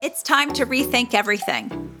It's time to rethink everything,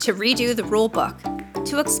 to redo the rule book,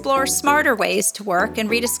 to explore smarter ways to work and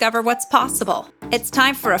rediscover what's possible. It's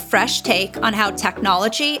time for a fresh take on how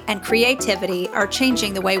technology and creativity are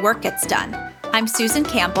changing the way work gets done. I'm Susan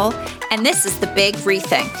Campbell, and this is The Big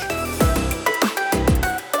Rethink.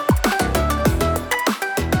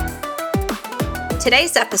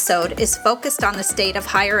 Today's episode is focused on the state of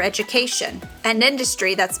higher education, an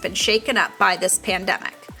industry that's been shaken up by this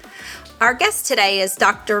pandemic. Our guest today is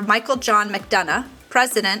Dr. John McDonough,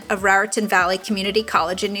 president of Raritan Valley Community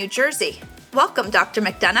College in New Jersey. Welcome, Dr.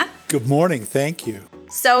 McDonough. Good morning. Thank you.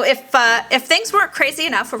 So if things weren't crazy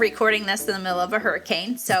enough, we're recording this in the middle of a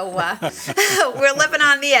hurricane, so we're living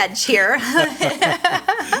on the edge here.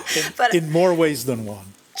 But in more ways than one.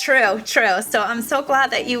 True. So I'm so glad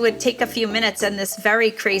that you would take a few minutes in this very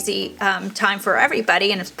crazy time for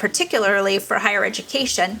everybody, and particularly for higher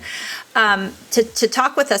education, to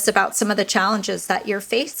talk with us about some of the challenges that you're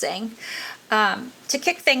facing. To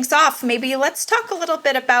kick things off, maybe let's talk a little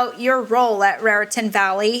bit about your role at Raritan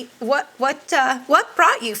Valley. What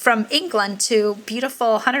brought you from England to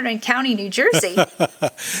beautiful Hunterdon County, New Jersey?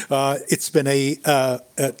 It's been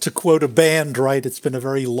to quote a band, right? It's been a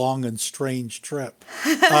very long and strange trip.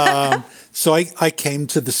 So I came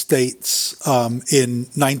to the States in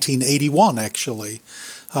 1981, actually.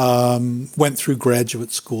 Went through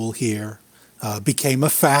graduate school here. Became a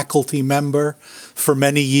faculty member for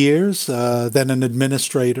many years, then an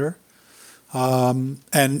administrator, and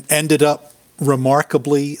ended up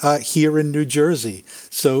remarkably here in New Jersey.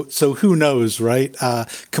 So who knows, right?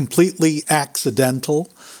 Completely accidental,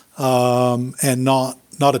 and not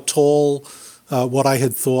at all what I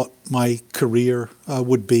had thought my career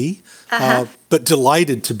would be. But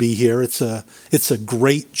delighted to be here. It's a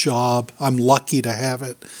great job. I'm lucky to have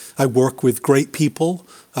it. I work with great people.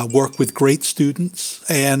 Work with great students,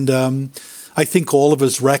 and I think all of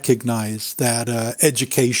us recognize that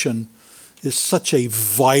education is such a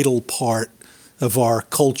vital part of our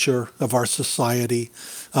culture, of our society,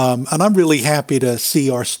 and I'm really happy to see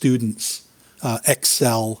our students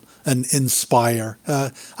excel and inspire.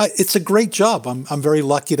 It's a great job. I'm very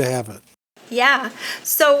lucky to have it. Yeah.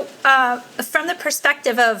 So from the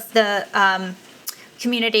perspective of the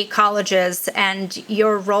community colleges and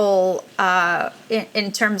your role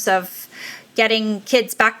in terms of getting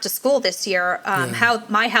kids back to school this year, how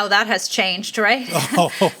that has changed, right?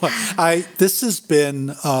 This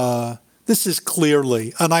is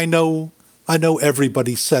clearly, and I know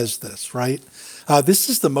everybody says this, right? This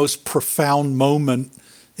is the most profound moment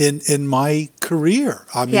in my career.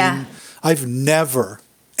 I mean, I've never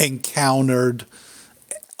encountered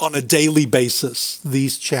on a daily basis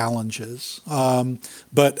these challenges.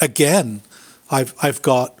 But again, I've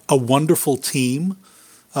got a wonderful team.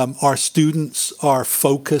 Our students are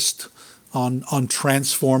focused on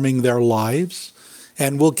transforming their lives,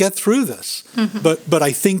 and we'll get through this. Mm-hmm. But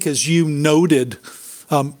I think, as you noted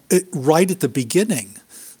right at the beginning,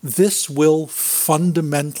 this will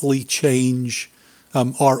fundamentally change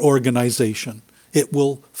our organization. It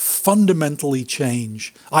will fundamentally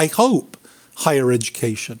change, I hope, higher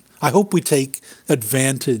education. I hope we take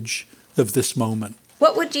advantage of this moment.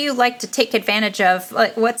 What would you like to take advantage of?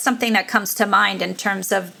 Like, what's something that comes to mind in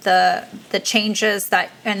terms of the changes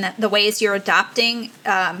that and the ways you're adopting?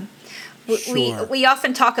 Sure. We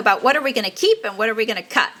often talk about what are we going to keep and what are we going to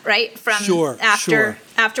cut, right? From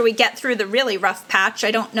after we get through the really rough patch.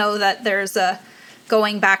 I don't know that there's a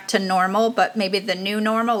going back to normal, but maybe the new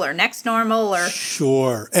normal or next normal or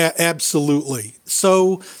Sure, absolutely.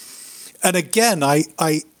 So. And again, I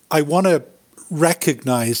want to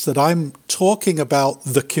recognize that I'm talking about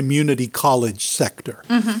the community college sector,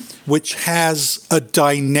 which has a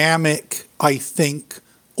dynamic, I think,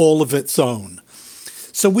 all of its own.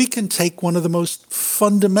 So we can take one of the most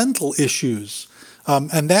fundamental issues,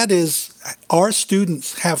 and that is our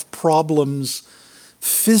students have problems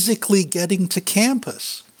physically getting to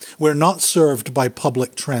campus. We're not served by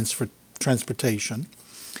public transportation.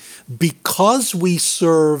 Because we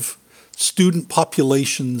serve student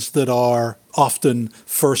populations that are often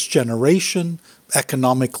first generation,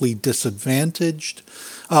 economically disadvantaged,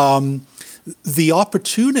 the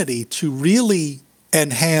opportunity to really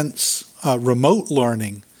enhance remote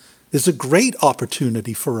learning is a great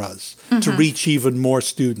opportunity for us to reach even more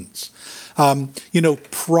students.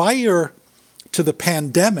 Prior to the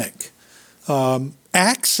pandemic,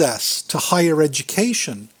 access to higher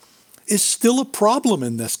education is still a problem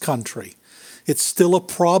in this country. It's still a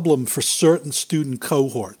problem for certain student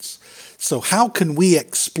cohorts. So how can we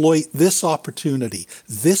exploit this opportunity,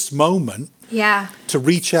 this moment, to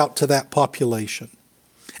reach out to that population?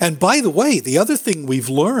 And by the way, the other thing we've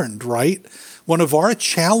learned, right, one of our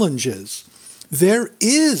challenges, there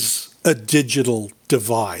is a digital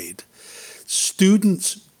divide.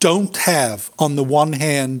 Students don't have, on the one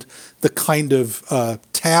hand, the kind of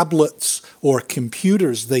tablets or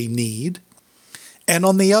computers they need, and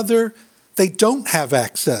on the other, they don't have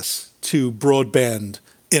access to broadband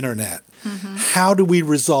internet. How do we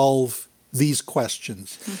resolve these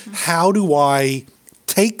questions? How do I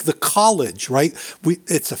take the college, right?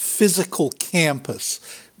 It's a physical campus.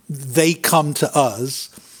 They come to us.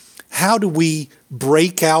 How do we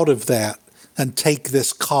break out of that and take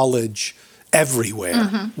this college everywhere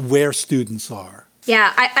where students are?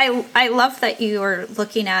 Yeah, I love that you are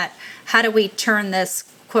looking at how do we turn this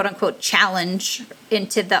quote unquote challenge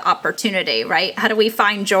into the opportunity, right? How do we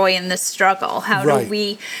find joy in this struggle? How do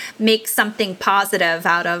we make something positive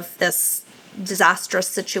out of this disastrous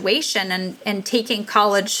situation? And taking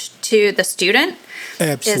college to the student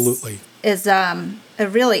Absolutely is a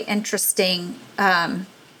really interesting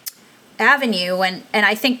avenue. And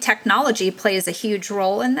I think technology plays a huge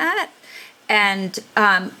role in that. And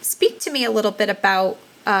speak to me a little bit about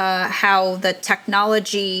how the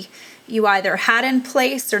technology you either had in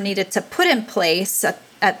place or needed to put in place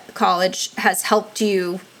at college has helped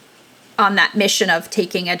you on that mission of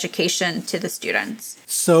taking education to the students.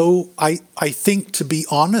 So I think, to be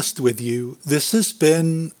honest with you, this has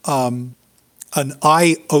been an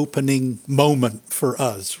eye-opening moment for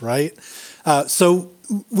us, right? So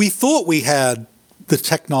we thought we had the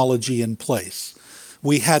technology in place.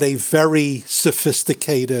 We had a very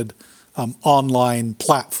sophisticated online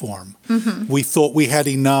platform. We thought we had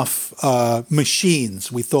enough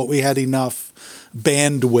machines. We thought we had enough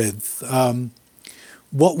bandwidth.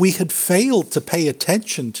 What we had failed to pay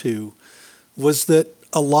attention to was that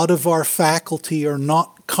a lot of our faculty are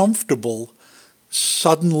not comfortable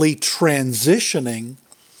suddenly transitioning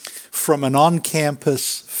from an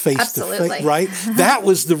on-campus face-to-face, right? That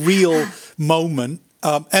was the real moment.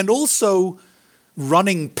 And also,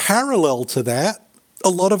 running parallel to that, a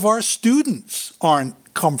lot of our students aren't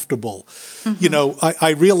comfortable. You know, I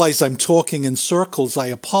realize I'm talking in circles. I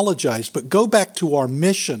apologize. But go back to our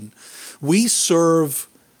mission. We serve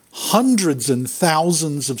hundreds and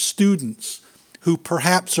thousands of students who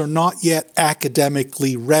perhaps are not yet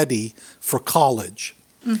academically ready for college.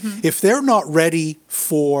 If they're not ready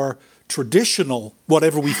for traditional,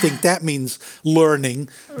 whatever we think that means, learning,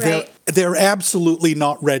 they're absolutely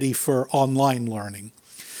not ready for online learning.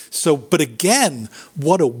 So, but again,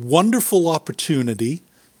 what a wonderful opportunity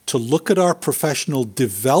to look at our professional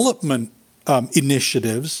development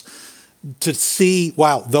initiatives to see,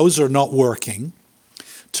 wow, those are not working,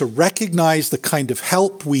 to recognize the kind of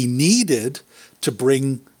help we needed to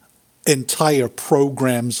bring entire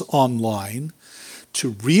programs online,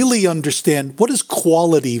 to really understand what does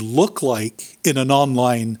quality look like in an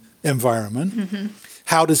online environment?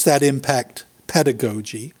 How does that impact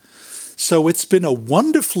pedagogy? So it's been a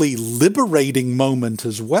wonderfully liberating moment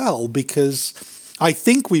as well, because I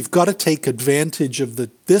think we've got to take advantage of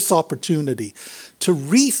this opportunity to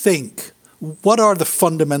rethink what are the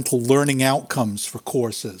fundamental learning outcomes for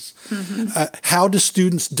courses. How do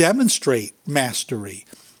students demonstrate mastery?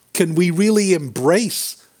 Can we really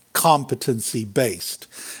embrace competency-based?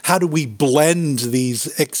 How do we blend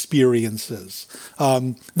these experiences?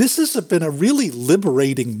 This has been a really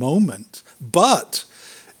liberating moment, but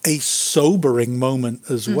a sobering moment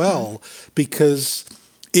as well, because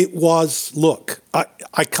it was, look,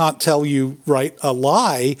 I can't tell you, right, a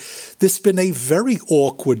lie. This has been a very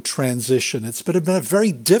awkward transition. It's been a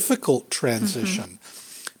very difficult transition.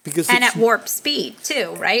 Because and at warp speed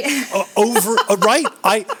too, right? Right.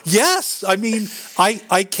 I mean,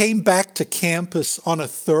 I came back to campus on a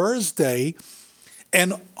Thursday,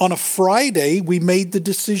 and on a Friday we made the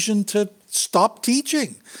decision to stop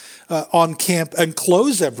teaching on camp and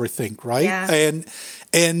close everything, right? Yeah.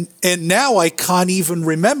 And now I can't even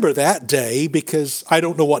remember that day because I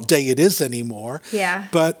don't know what day it is anymore. Yeah.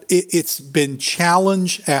 But it's been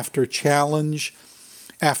challenge after challenge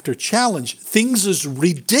after challenge. Things as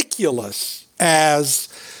ridiculous as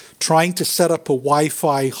trying to set up a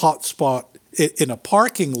Wi-Fi hotspot in a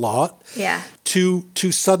parking lot,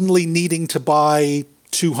 to suddenly needing to buy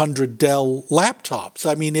 200 Dell laptops.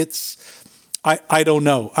 I mean, I don't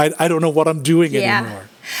know. I don't know what I'm doing anymore.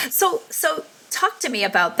 So talk to me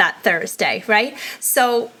about that Thursday, right?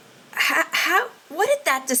 So what did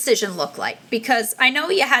that decision look like? Because I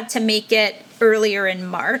know you had to make it earlier in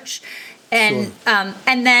March. And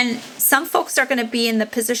and then some folks are going to be in the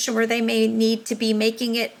position where they may need to be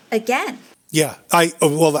making it again. Yeah, I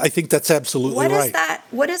think that's absolutely right.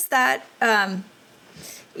 What is that?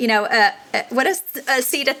 What is a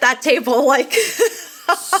seat at that table like?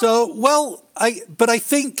 But I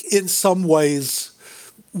think in some ways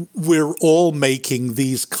we're all making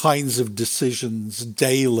these kinds of decisions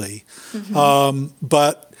daily.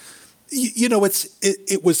 But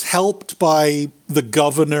it was helped by the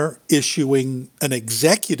governor issuing an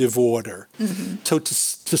executive order. So to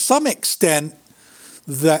some extent,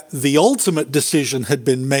 that the ultimate decision had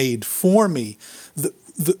been made for me.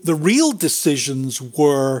 The real decisions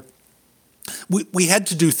were, we had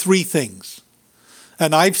to do three things.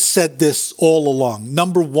 And I've said this all along.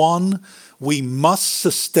 Number one, we must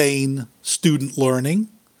sustain student learning.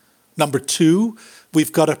 Number two,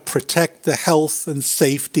 we've got to protect the health and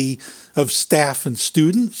safety of staff and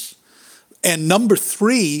students. And number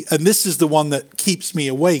three, and this is the one that keeps me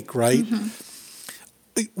awake, right?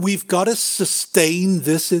 We've got to sustain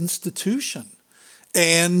this institution.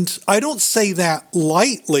 And I don't say that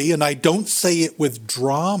lightly, and I don't say it with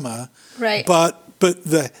drama. Right. But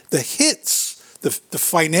the hits, the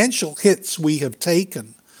financial hits we have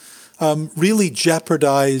taken really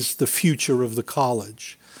jeopardize the future of the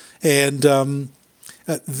college. And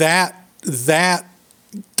that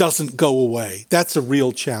doesn't go away. That's a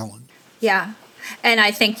real challenge. Yeah. And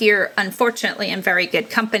I think you're unfortunately in very good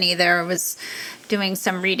company there. I was doing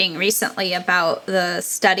some reading recently about the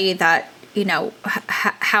study that,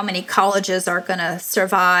 how many colleges are going to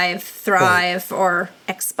survive, thrive, or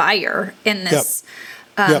expire in this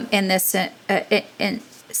in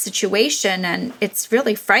situation, and it's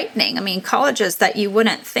really frightening. I mean, colleges that you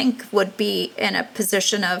wouldn't think would be in a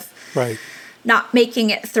position of not making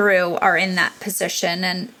it through are in that position.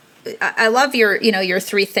 And I love your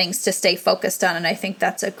three things to stay focused on, and I think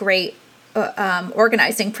that's a great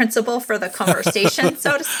organizing principle for the conversation,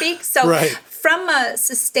 so to speak. So from a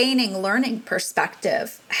sustaining learning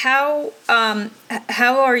perspective, how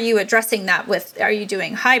are you addressing that are you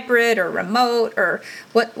doing hybrid or remote, or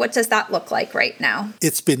what does that look like right now?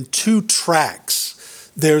 It's been two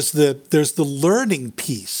tracks. There's the learning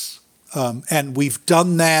piece, and we've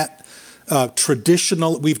done that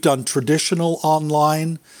traditional. We've done traditional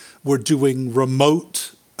online. We're doing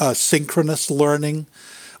remote synchronous learning.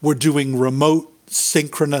 We're doing remote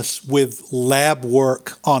synchronous with lab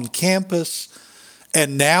work on campus.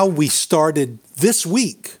 And now we started this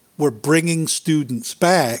week, we're bringing students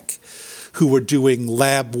back who are doing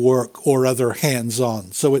lab work or other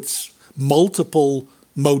hands-on. So it's multiple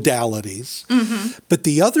modalities. But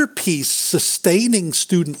the other piece, sustaining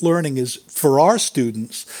student learning, is for our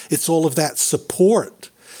students, it's all of that support.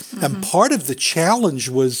 And part of the challenge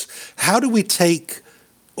was, how do we take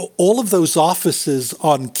all of those offices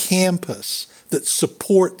on campus that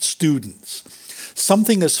support students?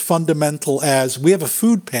 Something as fundamental as, we have a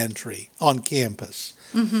food pantry on campus.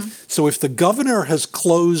 So if the governor has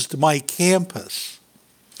closed my campus,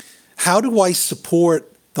 how do I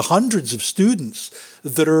support the hundreds of students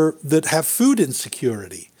that have food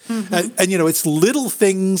insecurity? And it's little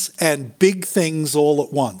things and big things all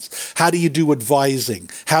at once. How do you do advising?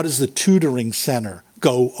 How does the tutoring center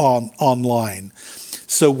go online?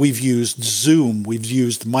 So we've used Zoom, we've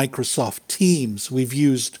used Microsoft Teams, we've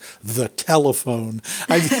used the telephone.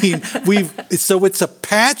 I mean, so it's a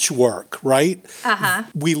patchwork, right?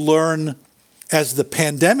 We learn as the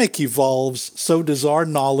pandemic evolves, so does our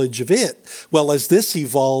knowledge of it. Well, as this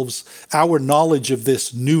evolves, our knowledge of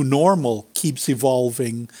this new normal keeps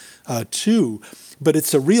evolving too. But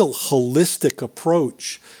it's a real holistic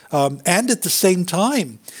approach. And at the same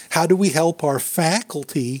time, how do we help our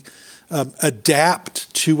faculty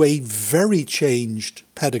adapt to a very changed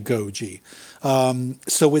pedagogy?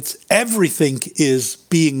 So it's everything is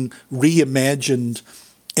being reimagined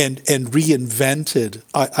and reinvented,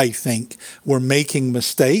 I think. We're making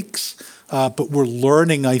mistakes, but we're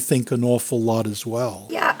learning, I think, an awful lot as well.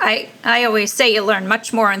 Yeah, I always say you learn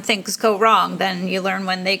much more when things go wrong than you learn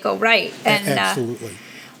when they go right. And absolutely.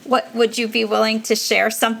 What would you be willing to share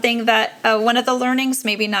something that one of the learnings,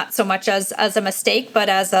 maybe not so much as a mistake, but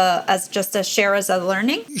as just a share as a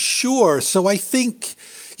learning? Sure. So I think,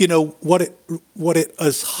 what it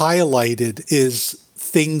has highlighted is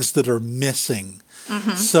things that are missing.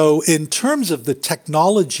 So in terms of the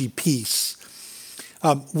technology piece,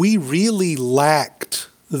 we really lacked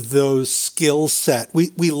those skill set.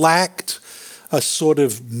 We lacked a sort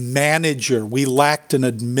of manager. We lacked an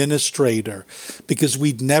administrator because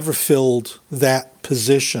we'd never filled that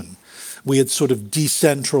position. We had sort of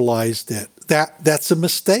decentralized it. That's a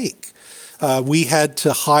mistake. We had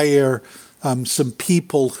to hire some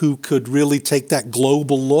people who could really take that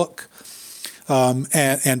global look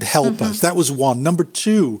and help us. That was one. Number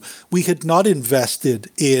two, we had not invested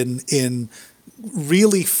in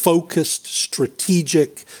really focused,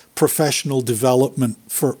 strategic professional development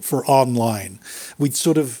for online. We'd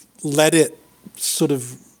sort of let it sort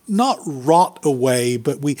of not rot away,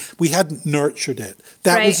 but we hadn't nurtured it.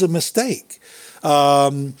 That was a mistake.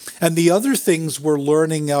 And the other things we're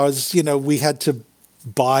learning as, we had to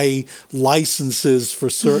buy licenses for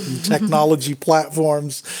certain technology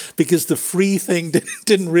platforms because the free thing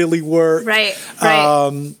didn't really work. Right.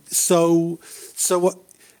 So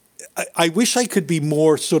I wish I could be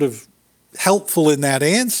more sort of helpful in that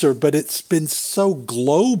answer, but it's been so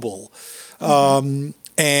global. And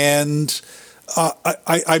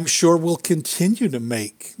I'm sure we'll continue to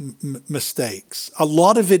make mistakes. A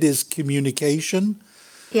lot of it is communication.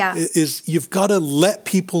 Yeah. You've got to let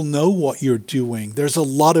people know what you're doing. There's a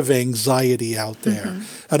lot of anxiety out there.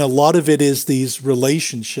 And a lot of it is these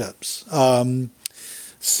relationships.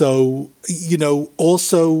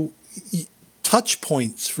 Also touch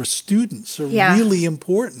points for students are really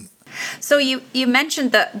important. So you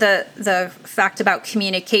mentioned the fact about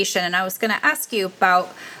communication, and I was going to ask you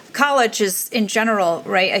about college is in general,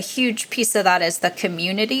 right? A huge piece of that is the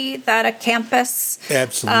community that a campus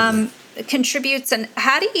contributes. And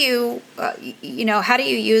how do you, how do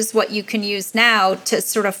you use what you can use now to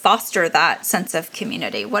sort of foster that sense of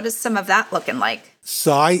community? What is some of that looking like?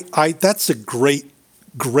 So that's a great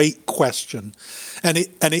question, and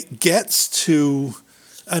it gets to,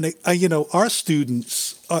 our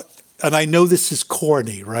students. And I know this is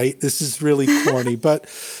corny, right? This is really corny, but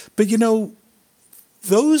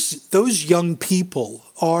those young people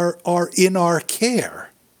are in our care,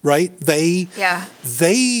 right? They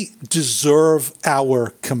deserve our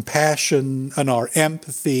compassion and our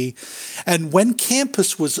empathy. And when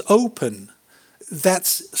campus was open,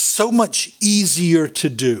 that's so much easier to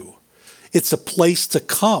do. It's a place to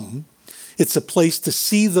come. It's a place to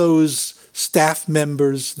see those staff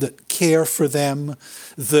members that care for them,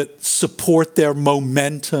 that support their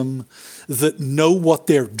momentum, that know what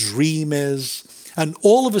their dream is. And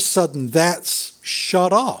all of a sudden, that's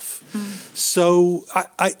shut off. So,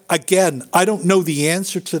 I don't know the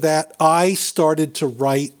answer to that. I started to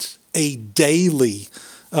write a daily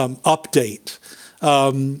update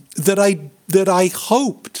that I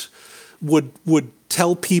hoped would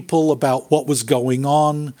tell people about what was going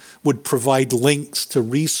on, would provide links to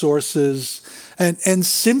resources, and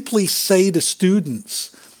simply say to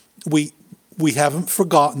students, we haven't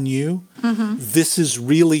forgotten you. This is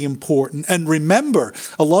really important. And remember,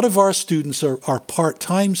 a lot of our students are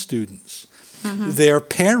part-time students. They're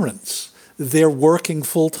parents. They're working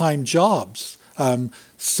full-time jobs.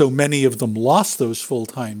 So many of them lost those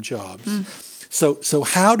full-time jobs. So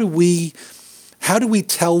how do we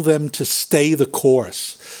tell them to stay the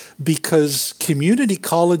course? Because community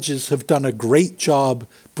colleges have done a great job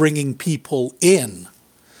bringing people in.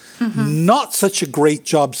 Not such a great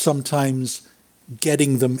job sometimes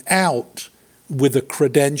getting them out with a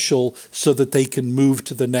credential so that they can move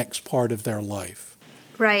to the next part of their life.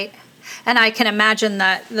 Right. And I can imagine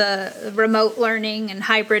that the remote learning and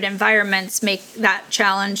hybrid environments make that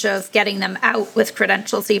challenge of getting them out with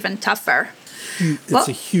credentials even tougher. It's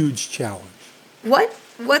a huge challenge. What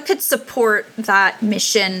could support that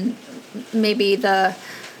mission? Maybe what's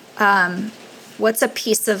a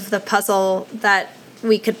piece of the puzzle that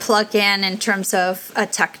we could plug in terms of a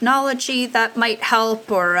technology that might help,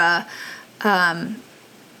 or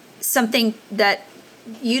something that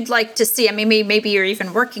you'd like to see? I mean, maybe you're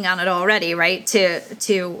even working on it already, right? To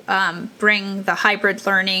bring the hybrid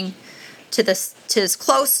learning to as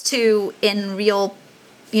close to real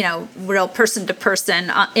person to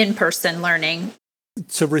person, in-person learning.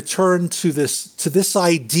 To return to this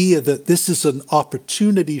idea that this is an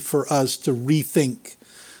opportunity for us to rethink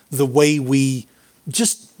the way we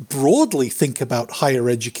just broadly think about higher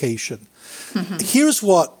education. Here's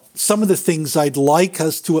what some of the things I'd like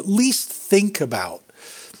us to at least think about.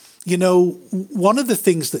 One of the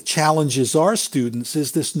things that challenges our students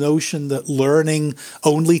is this notion that learning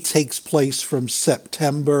only takes place from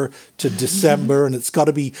September to December, and it's got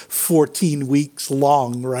to be 14 weeks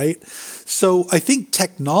long, right? So I think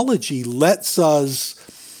technology lets us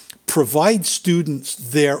provide students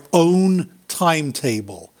their own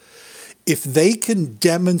timetable. If they can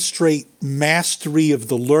demonstrate mastery of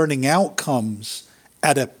the learning outcomes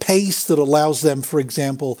at a pace that allows them, for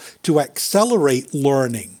example, to accelerate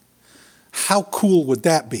learning, how cool would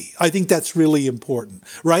that be? I think that's really important,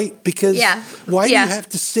 right? Because why do you have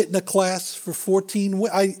to sit in a class for 14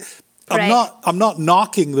 weeks? I'm not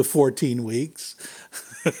knocking the 14 weeks.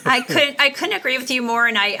 I couldn't agree with you more,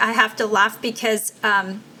 and I have to laugh because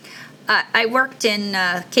I worked in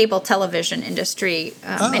cable television industry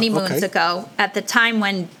many moons ago, at the time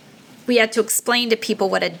when we had to explain to people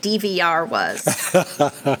what a DVR was,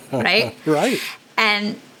 right? Right.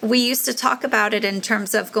 And we used to talk about it in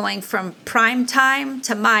terms of going from prime time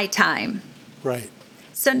to my time. Right.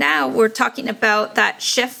 So now we're talking about that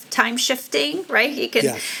time shifting, right? You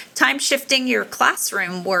can time shifting your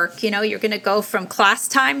classroom work. You're going to go from class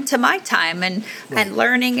time to my time, and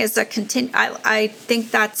learning is a I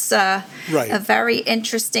think that's a very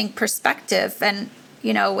interesting perspective. And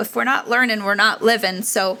if we're not learning, we're not living.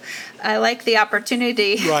 So I like the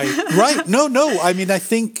opportunity. Right. No. I mean, I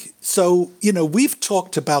think so. We've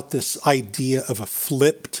talked about this idea of a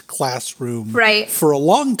flipped classroom for a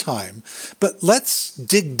long time, but let's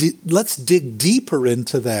dig deeper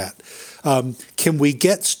into that. Can we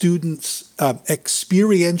get students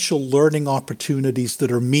experiential learning opportunities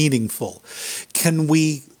that are meaningful? Can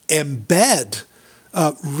we embed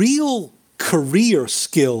real career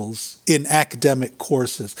skills in academic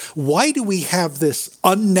courses? Why do we have this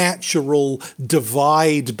unnatural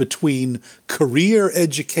divide between career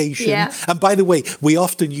education? Yeah. And by the way, we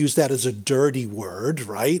often use that as a dirty word,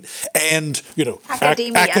 right? And,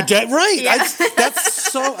 academia. Right. Yeah.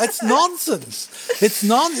 It's nonsense. It's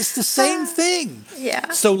the same thing. Yeah.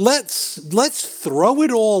 So let's throw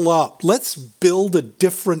it all up. Let's build a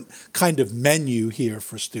different kind of menu here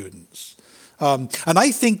for students. And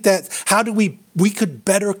I think that we could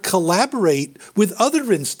better collaborate with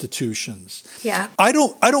other institutions. Yeah. I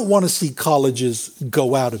don't want to see colleges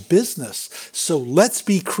go out of business. So let's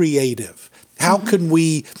be creative. How can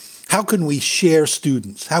we share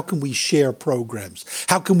students? How can we share programs?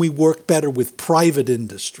 How can we work better with private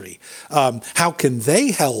industry? How can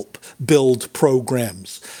they help build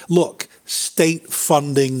programs? Look, state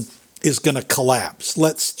funding is going to collapse.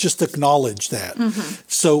 Let's just acknowledge that.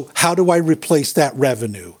 So how do I replace that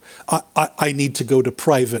revenue? I need to go to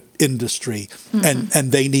private industry,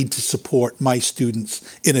 and they need to support my students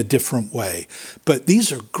in a different way. But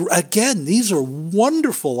these are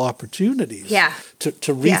wonderful opportunities to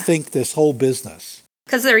rethink this whole business.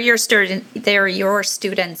 Because they're your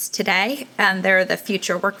students today, and they're the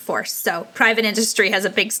future workforce. So private industry has a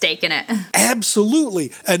big stake in it.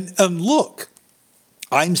 Absolutely. And look,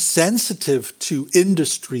 I'm sensitive to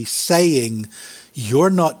industry saying, you're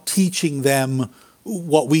not teaching them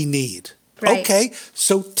what we need. Right. Okay,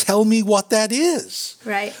 so tell me what that is.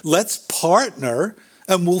 Right. Let's partner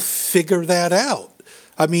and we'll figure that out.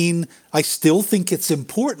 I mean, I still think it's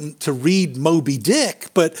important to read Moby Dick,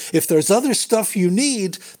 but if there's other stuff you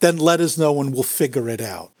need, then let us know and we'll figure it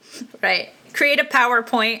out. Right. Create a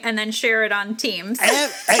PowerPoint and then share it on Teams.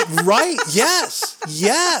 Right. Yes.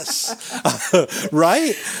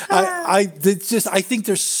 Right. I think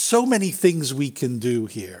there's so many things we can do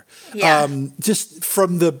here. Yeah. Just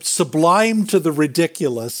from the sublime to the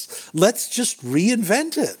ridiculous, let's just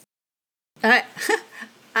reinvent it.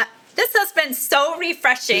 This has been so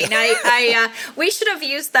refreshing. We should have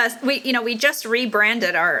used that. We just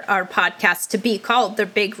rebranded our podcast to be called The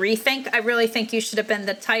Big Rethink. I really think you should have been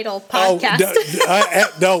the title podcast.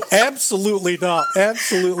 Oh, no, absolutely not.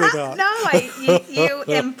 Absolutely not. You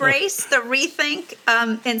embrace the rethink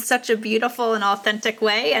in such a beautiful and authentic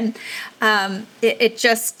way. And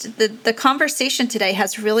the conversation today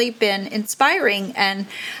has really been inspiring. And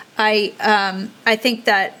I think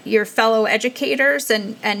that your fellow educators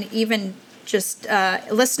and even just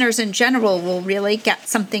listeners in general will really get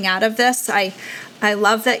something out of this. I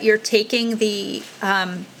love that you're taking the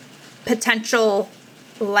potential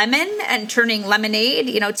lemon and turning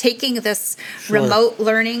lemonade, taking this remote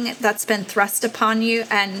learning that's been thrust upon you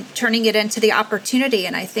and turning it into the opportunity.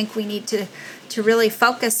 And I think we need to really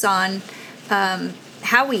focus on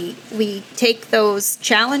how we take those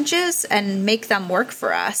challenges and make them work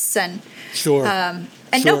for us. And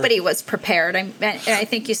nobody was prepared. I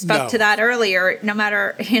think you spoke to that earlier. No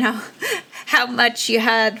matter how much you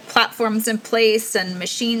had platforms in place and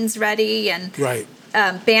machines ready and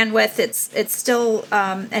bandwidth, it's still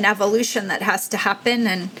an evolution that has to happen.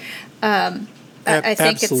 And I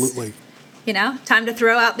think absolutely. It's time to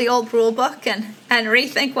throw out the old rule book and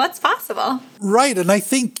rethink what's possible. Right. And I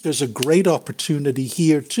think there's a great opportunity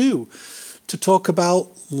here, too, to talk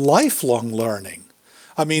about lifelong learning.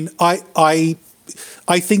 I mean, I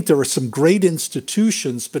think there are some great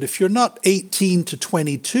institutions, but if you're not 18 to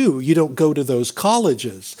 22, you don't go to those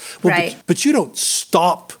colleges. Well, but you don't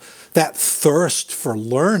stop that thirst for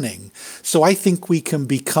learning. So I think we can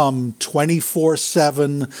become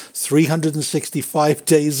 24/7, 365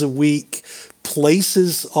 days a week,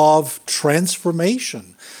 places of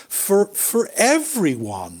transformation for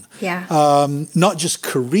everyone. Yeah. Not just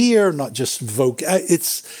career, not just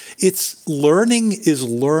it's learning is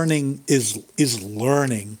learning is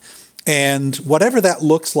learning. And whatever that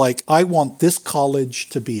looks like, I want this college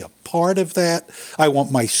to be a part of that. I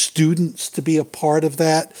want my students to be a part of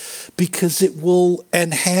that because it will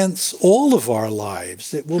enhance all of our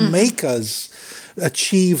lives. It will make us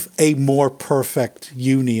achieve a more perfect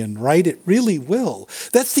union, right? It really will.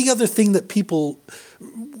 That's the other thing that people,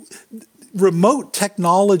 remote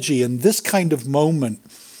technology in this kind of moment,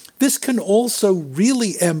 this can also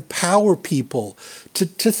really empower people to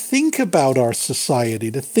think about our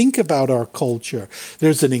society, to think about our culture.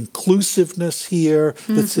 There's an inclusiveness here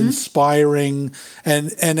that's inspiring,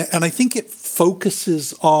 and I think it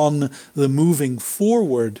focuses on the moving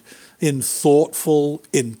forward in thoughtful,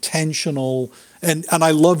 intentional, and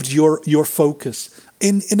I loved your focus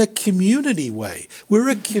in a community way. We're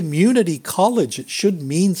a community college. It should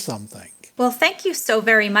mean something. Well, thank you so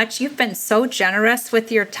very much. You've been so generous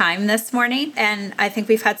with your time this morning, and I think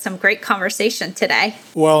we've had some great conversation today.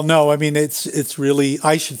 Well, no, I mean, it's really,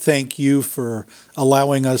 I should thank you for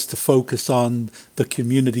allowing us to focus on the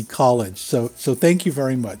community college. So thank you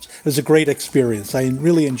very much. It was a great experience. I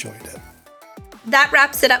really enjoyed it. That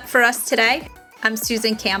wraps it up for us today. I'm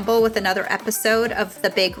Susan Campbell with another episode of The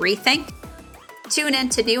Big Rethink. Tune in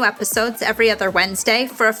to new episodes every other Wednesday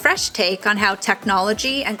for a fresh take on how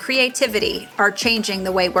technology and creativity are changing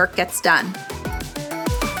the way work gets done.